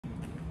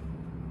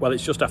Well,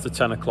 it's just after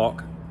 10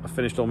 o'clock. I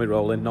finished all my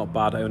rolling, not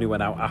bad. I only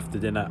went out after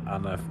dinner,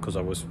 and because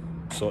I was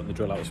sorting the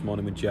drill out this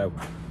morning with Joe.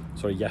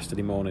 Sorry,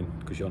 yesterday morning,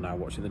 because you're now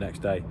watching the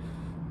next day.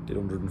 Did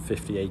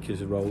 150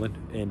 acres of rolling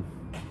in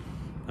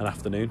an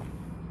afternoon.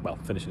 Well,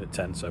 finishing at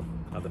 10, so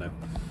I don't know,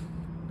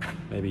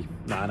 maybe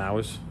 9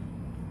 hours.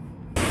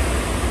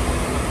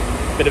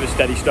 Bit of a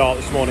steady start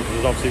this morning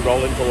because I was obviously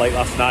rolling till late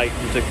last night.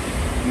 It was a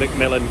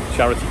Macmillan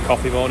charity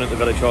coffee morning at the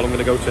village hall I'm going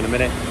to go to in a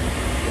minute.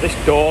 But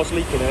this door's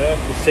leaking air.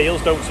 The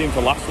seals don't seem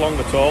to last long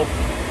at all.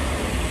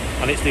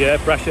 And it's the air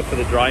pressure for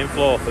the drying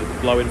floor for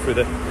blowing through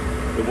the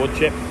wood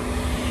chip.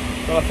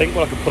 So I think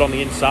what I could put on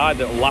the inside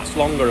that'll last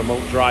longer and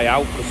won't dry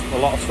out, because a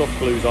lot of stuff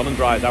glues on and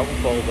dries out and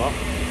falls off.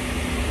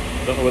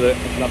 I don't know whether I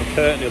can have a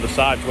curtain the other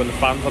side so when the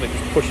fan's on it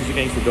just pushes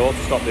against the door to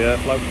stop the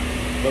airflow.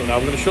 I don't know,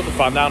 I'm going to shut the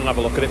fan down and have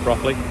a look at it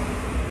properly.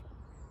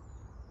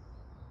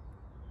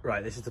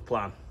 Right, this is the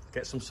plan.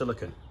 Get some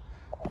silicone,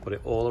 put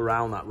it all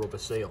around that rubber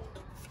seal,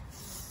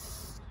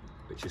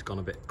 which has gone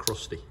a bit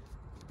crusty.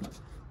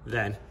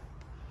 Then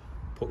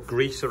put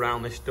grease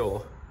around this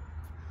door,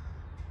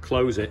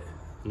 close it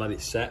and let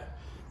it set.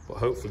 But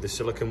hopefully the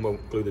silicone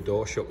won't glue the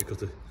door shut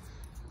because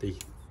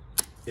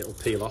it'll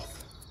peel off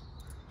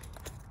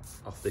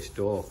this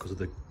door because of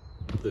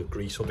the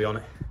grease will be on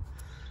it.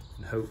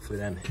 And hopefully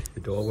then the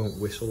door won't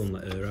whistle and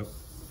let air out.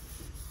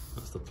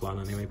 That's the plan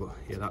anyway, but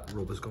yeah, that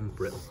rubber's gone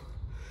brittle.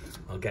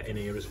 I'll get in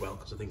here as well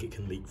because I think it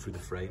can leak through the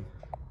frame.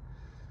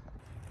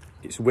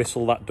 It's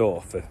whistled that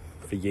door for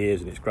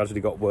years and it's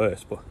gradually got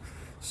worse, but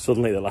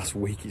suddenly the last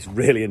week it's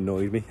really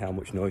annoyed me how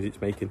much noise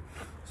it's making.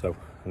 So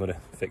I'm going to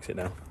fix it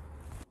now.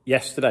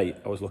 Yesterday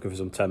I was looking for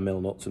some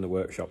 10mm nuts in the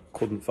workshop,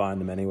 couldn't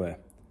find them anywhere.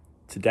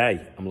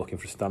 Today I'm looking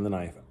for a standing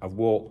knife. I've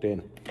walked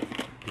in,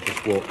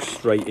 just walked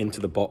straight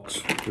into the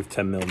box with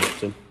 10mm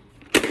nuts in.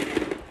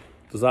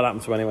 Does that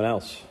happen to anyone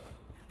else?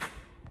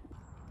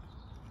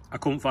 I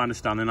couldn't find a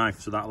standing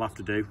knife, so that'll have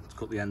to do to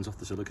cut the ends off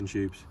the silicone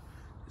tubes.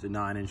 It's a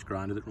 9-inch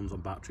grinder that runs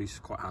on batteries,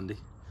 quite handy.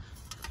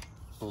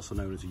 Also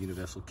known as a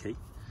universal key.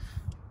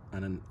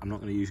 And then I'm not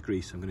going to use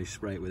grease, I'm going to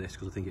spray it with this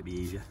because I think it'd be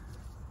easier.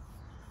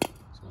 So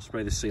I'll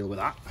spray the seal with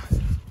that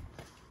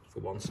for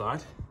one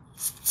side.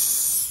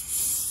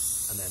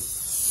 And then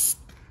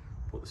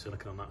put the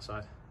silicone on that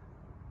side.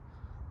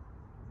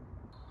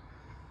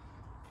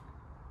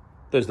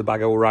 There's the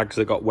bag of rags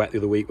that got wet the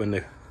other week when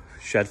the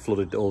shed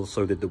flooded,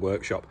 also did the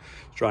workshop.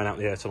 It's drying out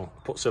the air tunnel.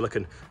 Put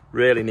silicone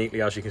really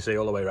neatly, as you can see,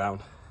 all the way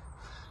around.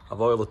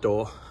 I've oiled the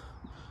door.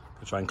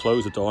 I'll try and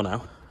close the door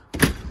now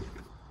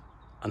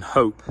and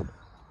hope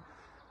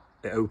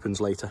it opens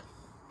later.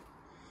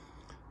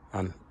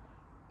 And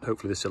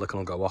hopefully the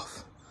silicone will go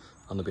off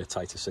and there'll be a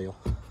tighter seal.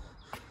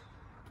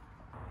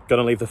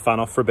 Gonna leave the fan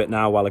off for a bit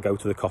now while I go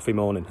to the coffee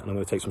morning, and I'm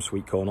gonna take some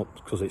sweet corn up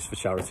because it's for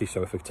charity.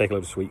 So if I take a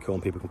load of sweet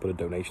corn, people can put a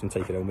donation and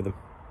take it home with them.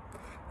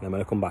 And then when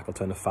I come back, I'll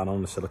turn the fan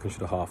on. The silicone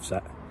should have half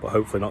set, but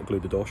hopefully not glue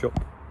the door shut.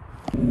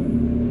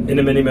 In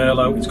the Mini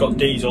Merlot, it's got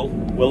diesel.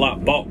 Will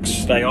that box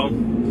stay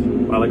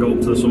on while I go up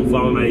to the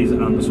sunflower maze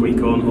and the sweet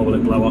corn, or will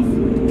it blow off?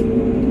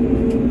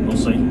 We'll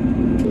see.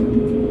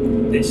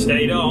 It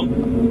stayed on.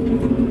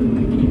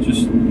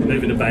 Just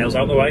moving the bales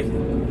out of the way.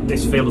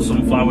 This field of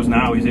sunflowers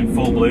now is in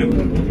full bloom.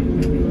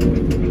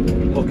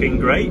 Looking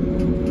great.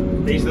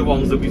 These are the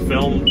ones that we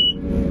filmed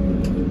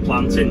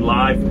planting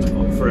live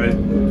for a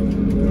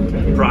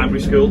primary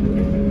school.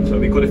 So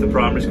it'd be good if the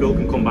primary school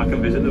can come back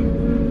and visit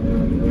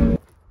them.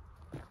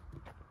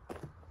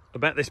 I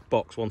bet this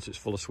box, once it's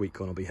full of sweet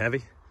corn, will be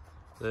heavy.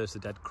 There's the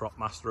dead crop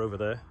master over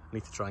there. I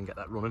need to try and get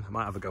that running. I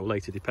might have a go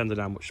later, depending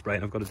on how much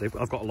spraying I've got to do.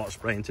 But I've got a lot of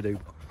spraying to do,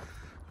 but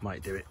I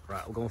might do it.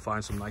 Right, I'll go and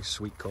find some nice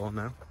sweet corn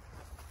now.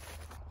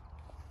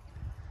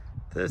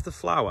 There's the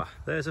flower,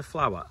 there's a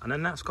flower, and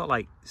then that's got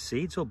like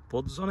seeds or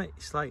buds on it.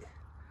 It's like,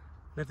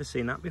 never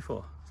seen that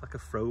before. It's like a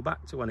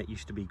throwback to when it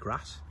used to be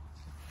grass.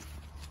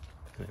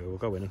 Anyway, we'll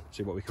go in and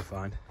see what we can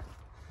find.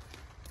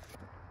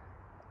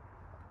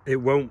 It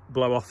won't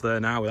blow off there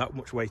now without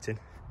much waiting.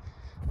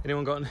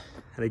 Anyone got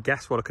any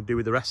guess what I could do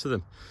with the rest of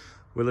them?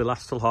 Will it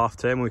last till half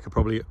term, and we could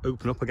probably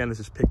open up again? This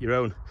is pick your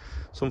own.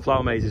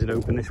 Sunflower maze isn't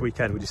open this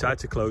weekend. We decided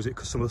to close it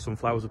because some of the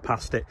sunflowers have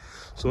passed it.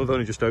 Some have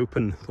only just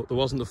opened, but there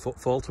wasn't the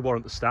footfall to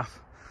warrant the staff.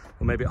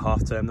 Or maybe at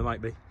half term there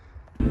might be.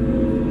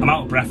 I'm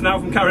out of breath now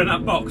from carrying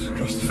that box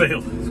across the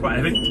field. It's quite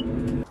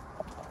heavy.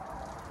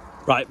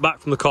 Right, back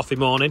from the coffee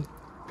morning.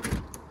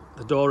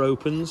 The door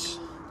opens.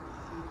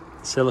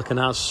 The silicone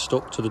has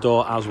stuck to the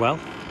door as well.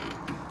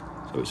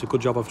 So it's a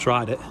good job I've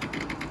tried it.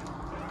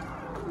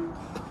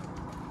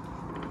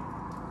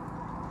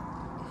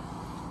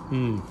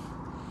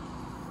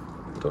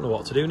 Don't know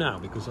what to do now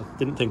because I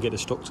didn't think it had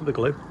stuck to the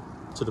glue,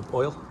 to the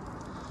oil.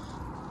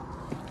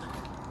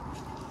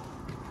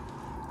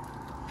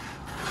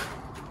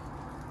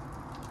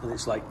 And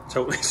it's like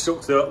totally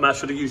stuck to it. I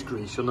should have used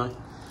grease, shouldn't I?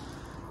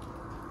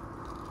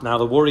 Now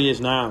the worry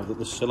is now that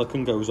the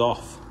silicone goes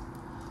off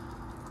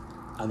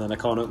and then I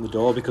can't open the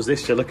door because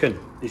this silicone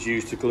is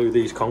used to glue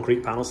these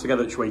concrete panels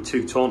together, which weigh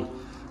 2 ton.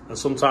 And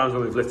sometimes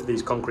when we've lifted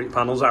these concrete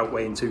panels out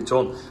weighing 2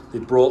 ton, they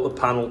brought the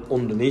panel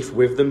underneath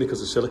with them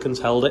because the silicone's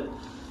held it.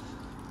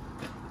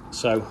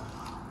 So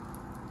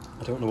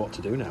I don't know what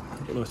to do now. I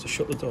don't know if to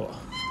shut the door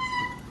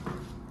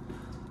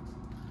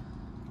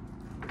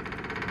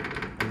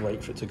and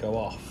wait for it to go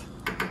off,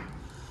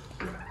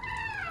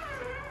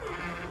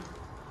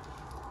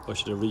 or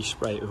should I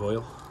respray it with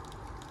oil?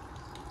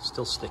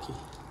 Still sticky.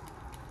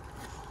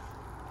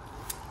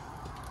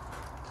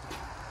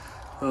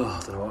 Oh, I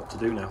don't know what to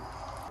do now.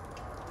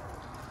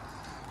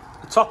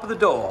 The top of the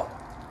door,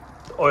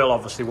 the oil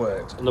obviously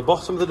worked. And the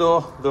bottom of the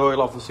door, the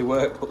oil obviously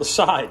worked. But the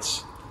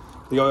sides,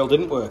 the oil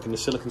didn't work and the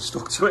silicone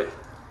stuck to it.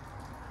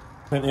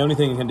 I think the only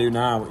thing you can do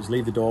now is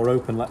leave the door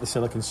open, let the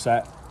silicone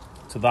set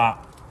to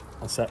that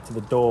and set to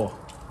the door.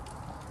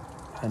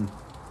 And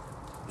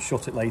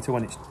shut it later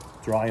when it's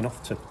dry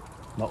enough to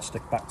not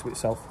stick back to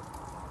itself.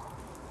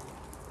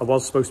 I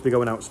was supposed to be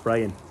going out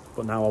spraying,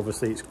 but now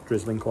obviously it's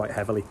drizzling quite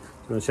heavily. So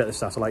I'm going to check the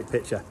satellite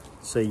picture,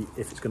 see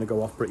if it's going to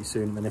go off pretty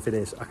soon, and if it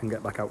is, I can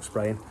get back out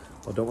spraying.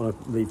 I don't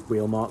want to leave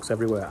wheel marks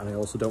everywhere, and I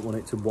also don't want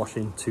it to wash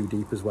in too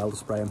deep as well, the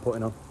spray I'm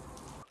putting on.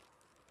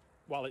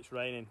 While it's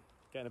raining,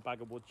 getting a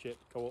bag of wood chip,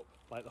 go up,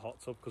 light the hot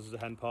tub, because there's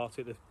a hen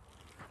party at the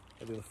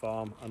other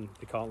farm, and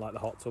they can't light the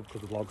hot tub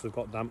because the logs have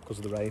got damp because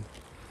of the rain.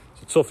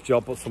 It's a tough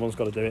job, but someone's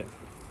got to do it.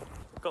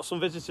 Got some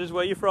visitors.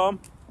 Where are you from?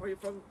 Where are you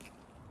from?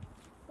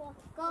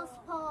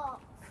 Gosport.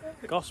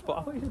 Gosport.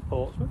 I thought you said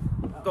Portsmouth.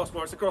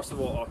 Gosport, it's across the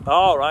water.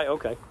 Oh, right,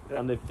 okay. Yeah.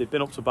 And they've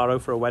been up to Barrow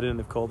for a wedding and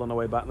they've called on their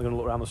way back and they're going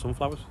to look around the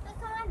sunflowers.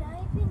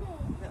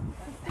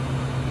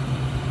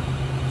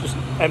 Just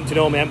emptying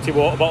all my empty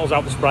water bottles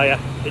out the sprayer.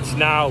 It's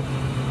now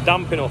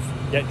damp enough,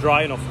 yet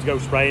dry enough to go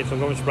spraying. So I'm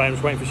going to spray. I'm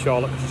just waiting for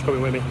Charlotte because she's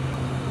coming with me.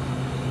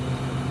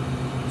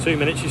 2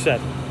 minutes, she said.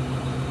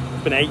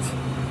 It's been 8.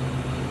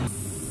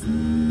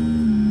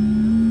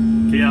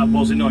 Can you hear that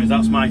buzzing noise?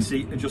 That's my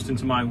seat adjusting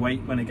to my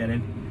weight when I get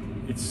in.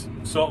 It's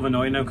sort of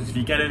annoying now because if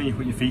you get in and you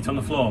put your feet on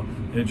the floor,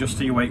 it adjusts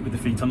to your weight with the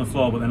feet on the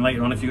floor, but then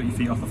later on if you got your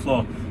feet off the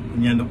floor,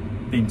 then you end up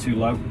being too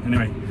low.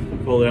 Anyway,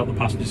 roll it out the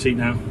passenger seat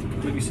now.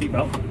 Put your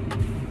seatbelt.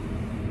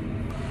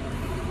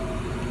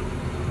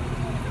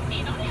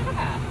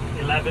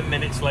 11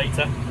 minutes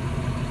later.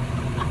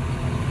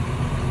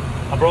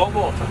 I brought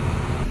water.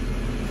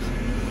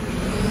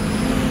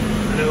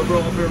 I never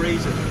brought them for a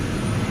reason.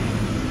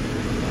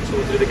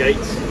 So through the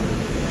gates.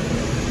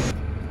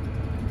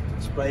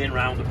 Spraying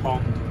round a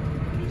pond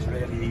is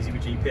really easy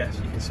with GPS.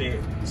 You can see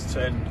it's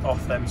turned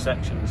off them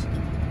sections,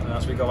 and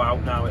as we go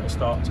out now it'll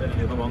start turning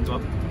the other ones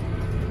on.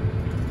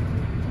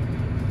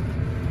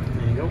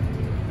 There you go.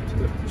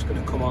 It's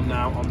going to come on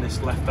now on this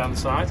left hand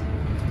side.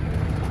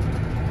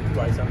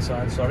 Right hand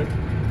side, sorry.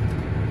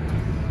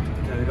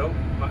 There we go.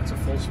 Back to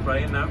full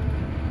spraying now.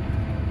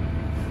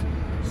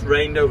 It's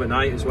rained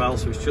overnight as well,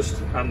 so it's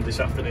just, and this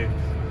afternoon.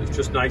 It's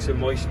just nice and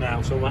moist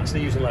now, so I'm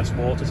actually using less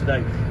water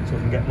today, so we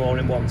can get more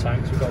in one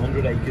tank. So we've got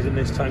 100 acres in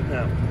this tank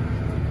now.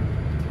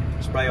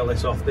 Spray all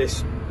this off.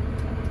 This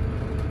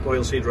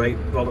oilseed rape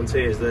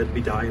volunteers, they'd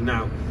be dying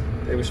now.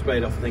 They were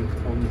sprayed off, I think,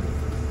 on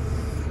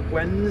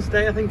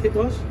Wednesday, I think it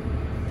was.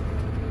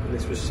 And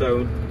this was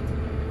sown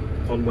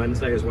on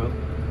Wednesday as well.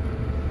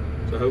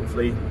 So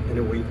hopefully in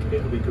a week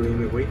it'll be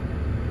green with wheat.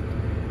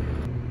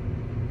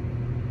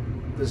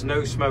 There's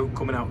no smoke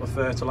coming out of the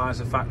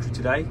fertiliser factory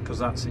today because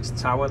that's its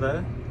tower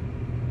there.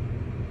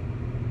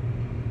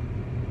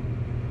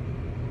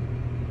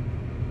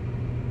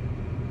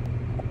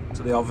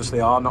 So they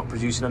obviously are not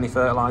producing any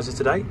fertiliser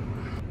today.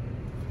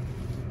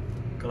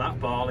 Look at that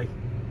barley.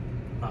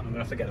 I'm going to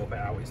have to get up it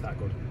out, it's that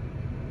good.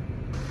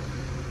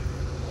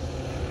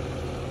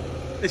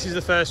 This is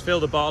the first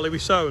field of barley we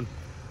sown.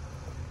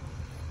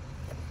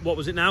 What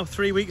was it now?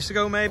 3 weeks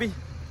ago maybe?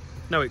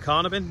 No, it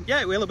can't have been.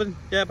 Yeah, it will have been.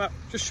 Yeah, about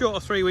just short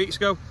of 3 weeks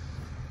ago.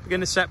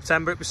 Beginning of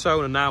September it was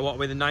sown, and now what,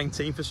 we're the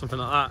 19th or something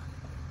like that.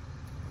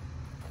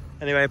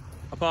 Anyway,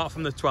 apart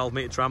from the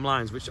 12-metre tram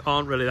lines, which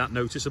aren't really that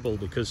noticeable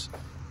because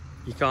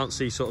you can't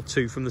see sort of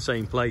two from the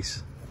same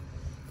place,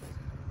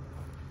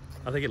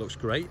 I think it looks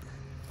great.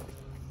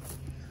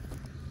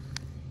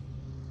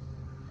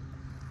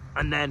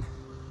 And then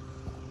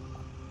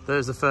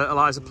there's the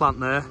fertiliser plant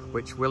there,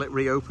 which will it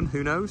reopen?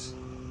 Who knows?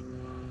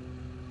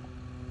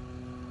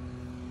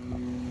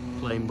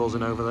 Plane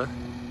buzzing over there.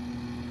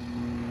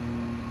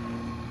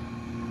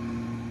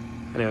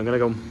 Anyway, I'm going to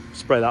go and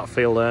spray that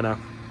field there now.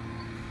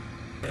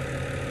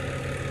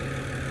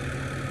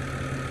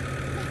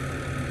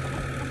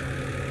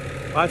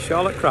 Why is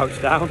Charlotte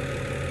crouched down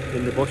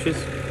in the bushes?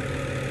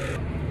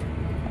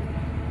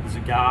 There's a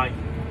guy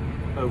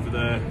over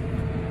there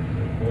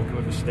walking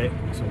with a stick,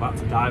 so I'm about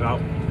to dive out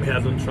the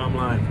headland tram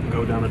line and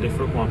go down a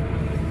different one.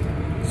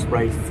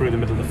 Spray through the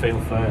middle of the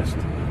field first,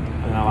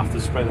 and then I'll have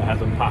to spray the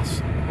headland pass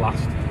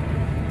last.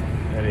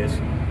 There he is,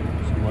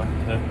 somewhere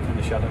there in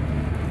the shadow.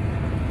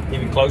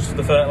 Even closer to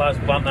the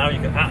fertiliser plant now, you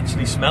can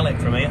actually smell it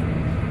from here.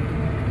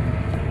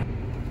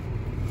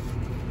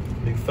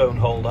 New phone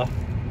holder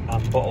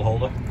and bottle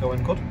holder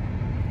going good.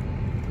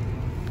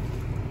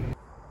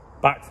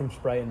 Back from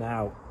spraying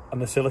now,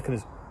 and the silicone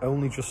has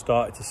only just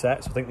started to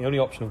set, so I think the only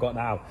option I've got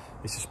now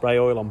is to spray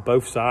oil on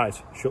both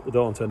sides, shut the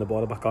door and turn the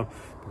boiler back on,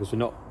 because we've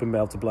not been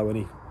able to blow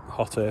any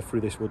hot air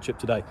through this wood chip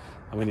today,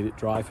 and we need it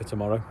dry for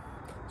tomorrow.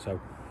 So,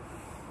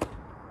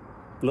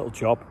 little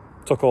job,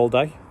 took all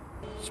day.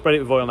 Spread it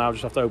with oil now,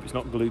 just have to hope it's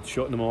not glued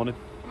shut in the morning.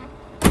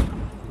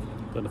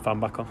 Turn the fan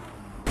back on.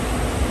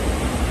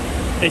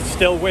 It's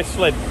still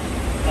whistling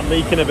and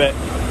leaking a bit.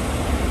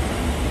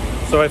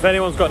 So if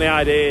anyone's got any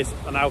ideas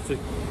on how to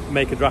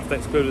make a draft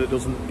excluder that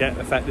doesn't get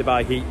affected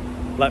by heat,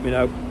 let me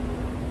know.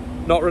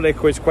 Not really a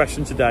quiz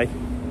question today,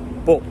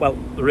 but, well,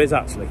 there is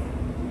actually.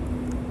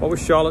 What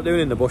was Charlotte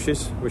doing in the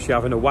bushes? Was she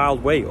having a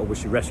wild wait, or was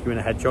she rescuing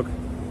a hedgehog?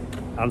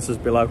 Answers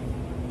below.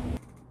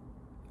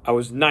 I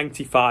was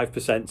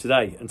 95%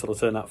 today until I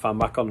turned that fan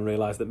back on and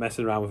realised that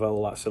messing around with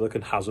all that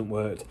silicone hasn't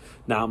worked.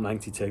 Now I'm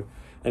 92.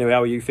 Anyway,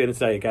 how are you feeling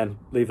today? Again,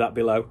 leave that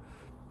below.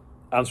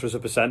 Answer us a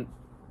percent.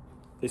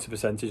 It's a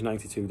percentage,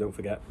 92, don't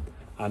forget.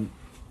 And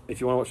if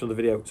you want to watch another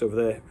video, it's over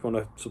there. If you want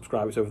to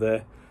subscribe, it's over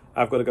there.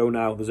 I've got to go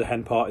now. There's a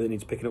hen party that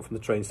needs picking up from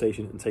the train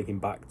station and taking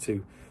back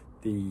to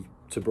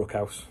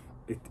Brookhouse.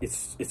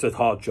 It's a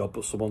hard job,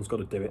 but someone's got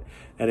to do it.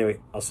 Anyway,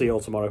 I'll see you all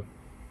tomorrow.